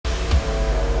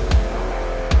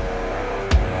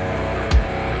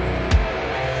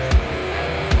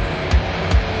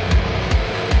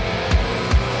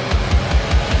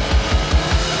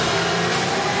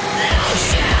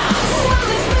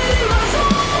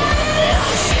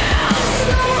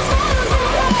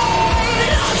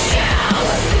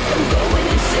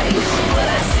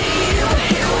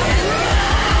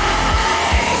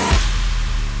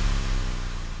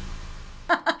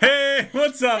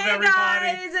up, everybody?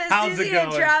 Hey guys, How's Susie it going?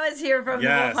 and Travis here from the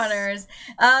Wolf Hunters.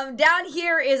 Down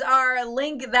here is our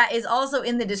link that is also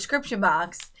in the description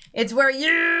box. It's where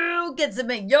you can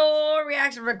submit your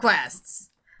reaction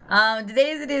requests.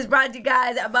 Today's video is brought to you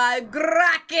guys by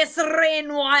Gracchus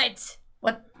Rain White.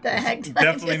 What the heck?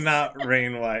 Definitely not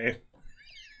Rain White.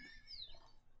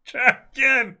 Try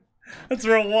again. Let's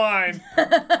rewind.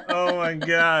 Oh my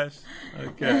gosh.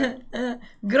 Okay.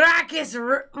 Gracchus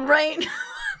Rain.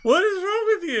 What is wrong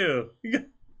with you?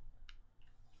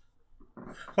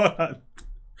 Hold on.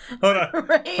 Hold on.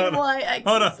 Rain White.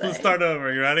 Hold on. Let's start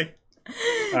over. You ready?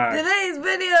 All right. Today's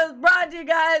video is brought to you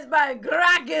guys by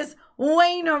Gracchus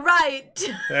Wainwright.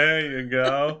 There you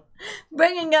go.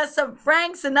 Bringing us some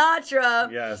Frank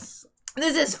Sinatra. Yes.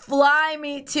 This is Fly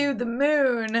Me to the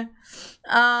Moon.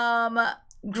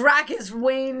 Gracchus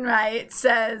Wainwright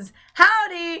says,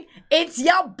 "Howdy, it's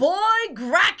your boy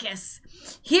Gracchus,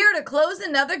 here to close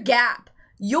another gap.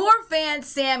 Your fan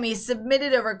Sammy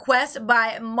submitted a request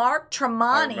by Mark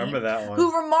Tremonti, I remember that one.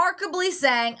 who remarkably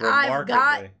sang, I've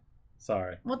got..."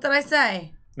 Sorry. What did I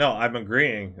say? No, I'm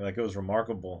agreeing. Like, it was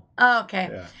remarkable. Oh, okay.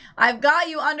 Yeah. "I've got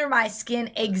you under my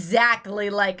skin exactly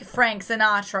like Frank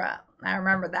Sinatra." I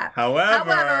remember that.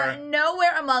 However,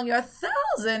 nowhere among your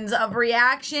thousands of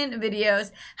reaction videos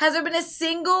has there been a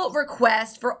single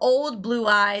request for Old Blue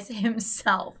Eyes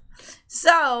himself.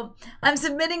 So, I'm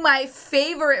submitting my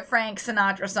favorite Frank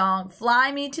Sinatra song,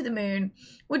 Fly Me to the Moon,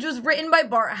 which was written by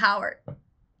Bart Howard.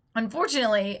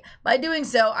 Unfortunately, by doing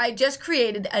so, I just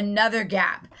created another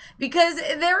gap, because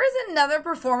there is another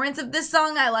performance of this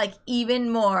song I like even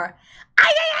more. Ay,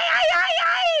 ay, ay, ay, ay,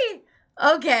 ay!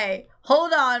 Okay,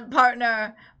 hold on,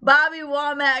 partner. Bobby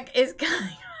Womack is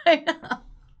coming right now.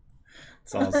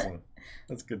 It's awesome.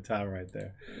 That's a good time right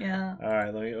there. Yeah. All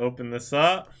right, let me open this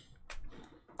up.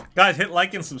 Guys, hit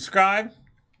like and subscribe.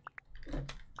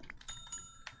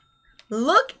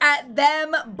 Look at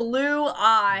them blue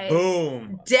eyes.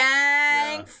 Boom.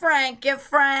 Dang, yeah. Frankie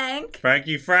Frank.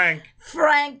 Frankie Frank.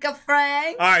 Frankie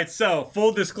Frank. All right, so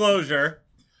full disclosure,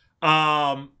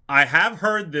 I have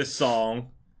heard this song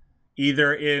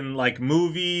either in like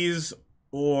movies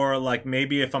or like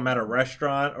maybe if I'm at a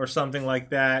restaurant or something like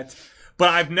that, but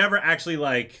I've never actually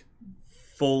like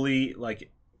fully like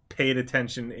paid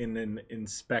attention in an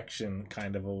inspection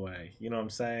kind of a way. You know what I'm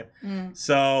saying? Mm.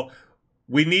 So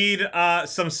we need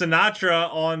some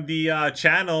Sinatra on the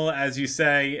channel, as you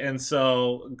say, and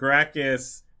so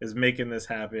Gracchus is making this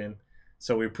happen.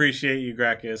 So we appreciate you,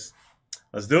 Gracchus.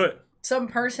 Let's do it. Some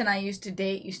person I used to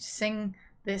date used to sing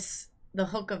the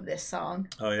hook of this song.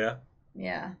 Oh, yeah?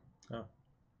 Yeah. Oh.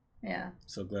 Yeah.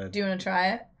 So glad. Do you want to try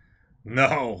it?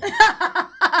 No.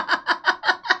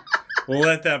 We'll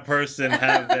let that person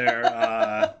have their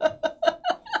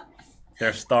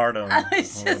stardom. I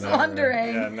was just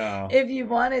wondering if you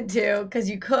wanted to, because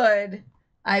you could.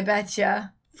 I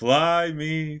betcha. Fly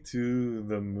me to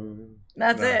the moon.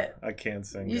 That's it. I can't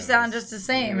sing. You sound just the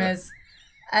same as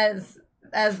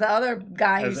the other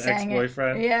guy who sang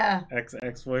ex-boyfriend? it. Yeah.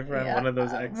 Ex-boyfriend? Yeah. One of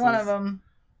those exes? One of them.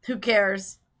 Who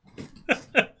cares?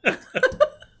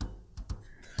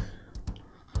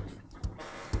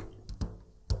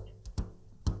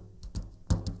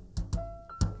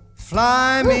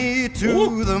 Fly me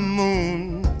to the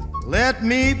moon, let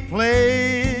me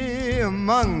play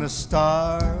among the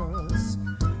stars,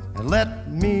 and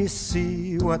let me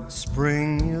see what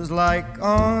spring is like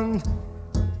on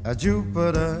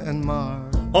Jupiter and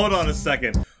Mars. Hold on a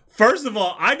second. First of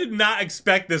all, I did not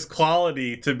expect this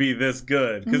quality to be this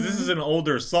good, because this is an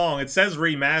older song. It says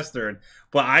remastered,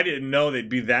 but I didn't know they'd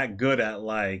be that good at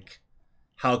like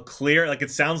how clear, like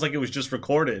it sounds like it was just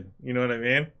recorded. You know what I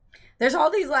mean? There's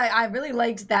all these, like, I really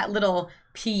liked that little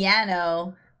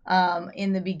piano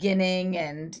in the beginning,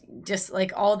 and just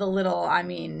like all the little, I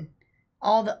mean,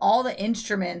 all the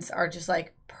instruments are just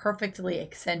like perfectly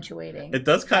accentuating. It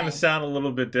does kind of sound a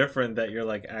little bit different that you're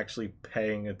like actually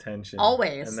paying attention.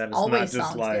 Always. And that it's always not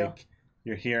just like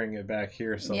you're hearing it back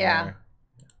here somewhere.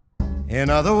 Yeah. In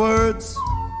other words,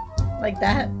 like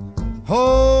that.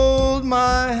 Hold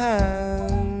my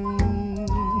hand.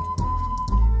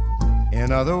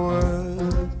 In other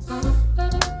words,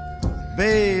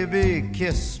 baby,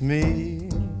 kiss me.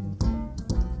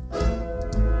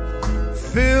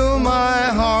 Fill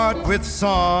my heart with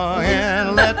song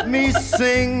and let me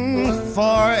sing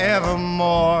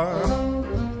forevermore.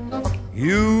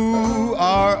 You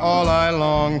are all I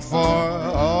long for,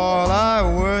 all I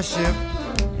worship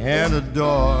and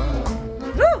adore.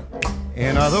 Woo!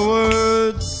 In other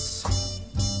words,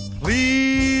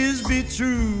 please be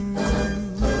true.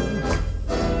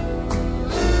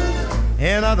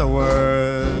 In other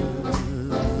words,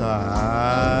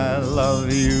 I love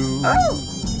of you. Oh.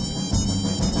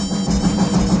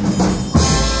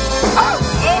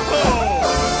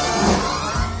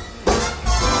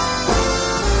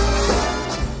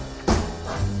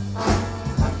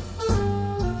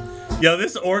 Yo,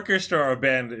 this orchestra or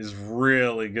band is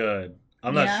really good.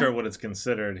 I'm not Yeah. sure what it's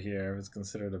considered here. If it's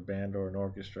considered a band or an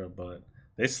orchestra, but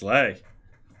they slay.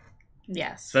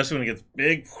 Yes. Especially when it gets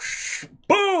big. Whoosh,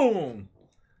 boom!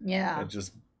 Yeah. It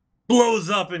just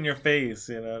blows up in your face,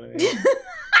 you know what I mean?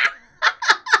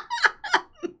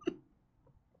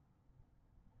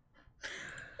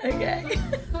 Okay.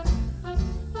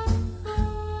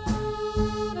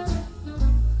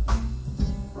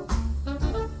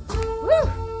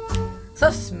 Woo! So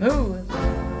smooth.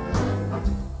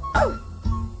 Oh.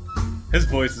 His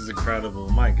voice is incredible.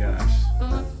 My gosh.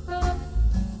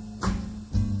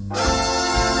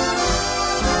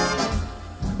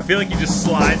 I feel like he just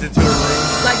slides into a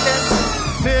room. Like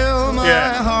this? Fill my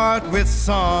Yeah. heart with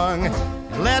song,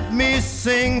 let me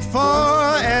sing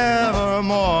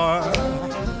forevermore.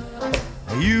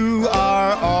 You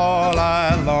are all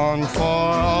I long for,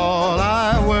 all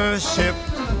I worship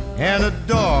and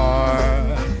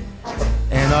adore.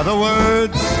 In other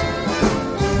words,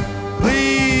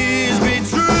 please be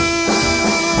true.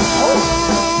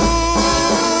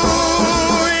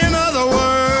 In other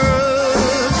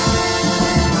words,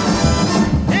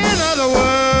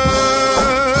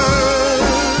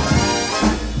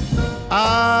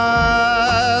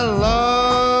 I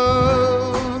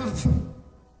love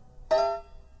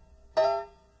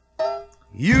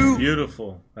you.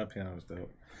 Beautiful. That piano's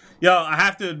dope. Yo, I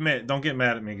have to admit, don't get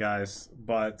mad at me, guys,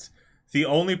 but the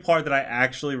only part that I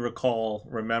actually recall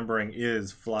remembering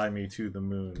is "Fly Me to the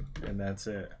Moon," and that's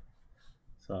it.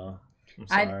 So I'm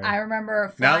sorry. I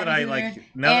remember Now Flying that I, to the like, Moon,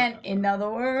 now and that- in other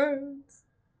words,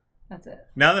 that's it.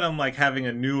 Now that I'm like having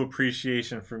a new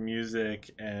appreciation for music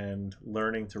and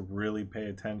learning to really pay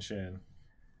attention,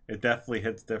 it definitely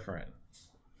hits different,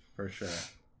 for sure.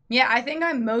 Yeah, I think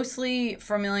I'm mostly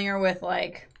familiar with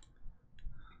like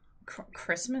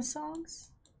Christmas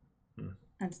songs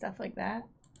and stuff like that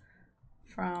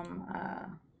from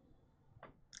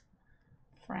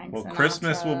Frank Well, Sinatra,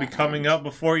 Christmas will be coming and up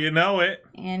before you know it.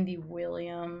 Andy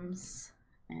Williams,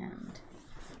 and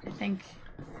I think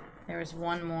there was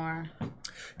one more.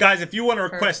 Guys, if you want to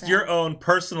request Person. your own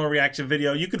personal reaction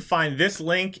video, you can find this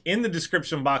link in the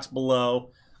description box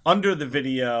below under the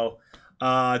video.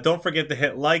 Don't forget to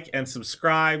hit like and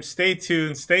subscribe. Stay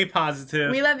tuned. Stay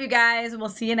positive. We love you guys. We'll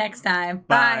see you next time.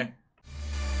 Bye. Bye.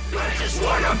 I just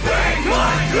wanna pay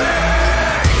my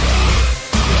bills.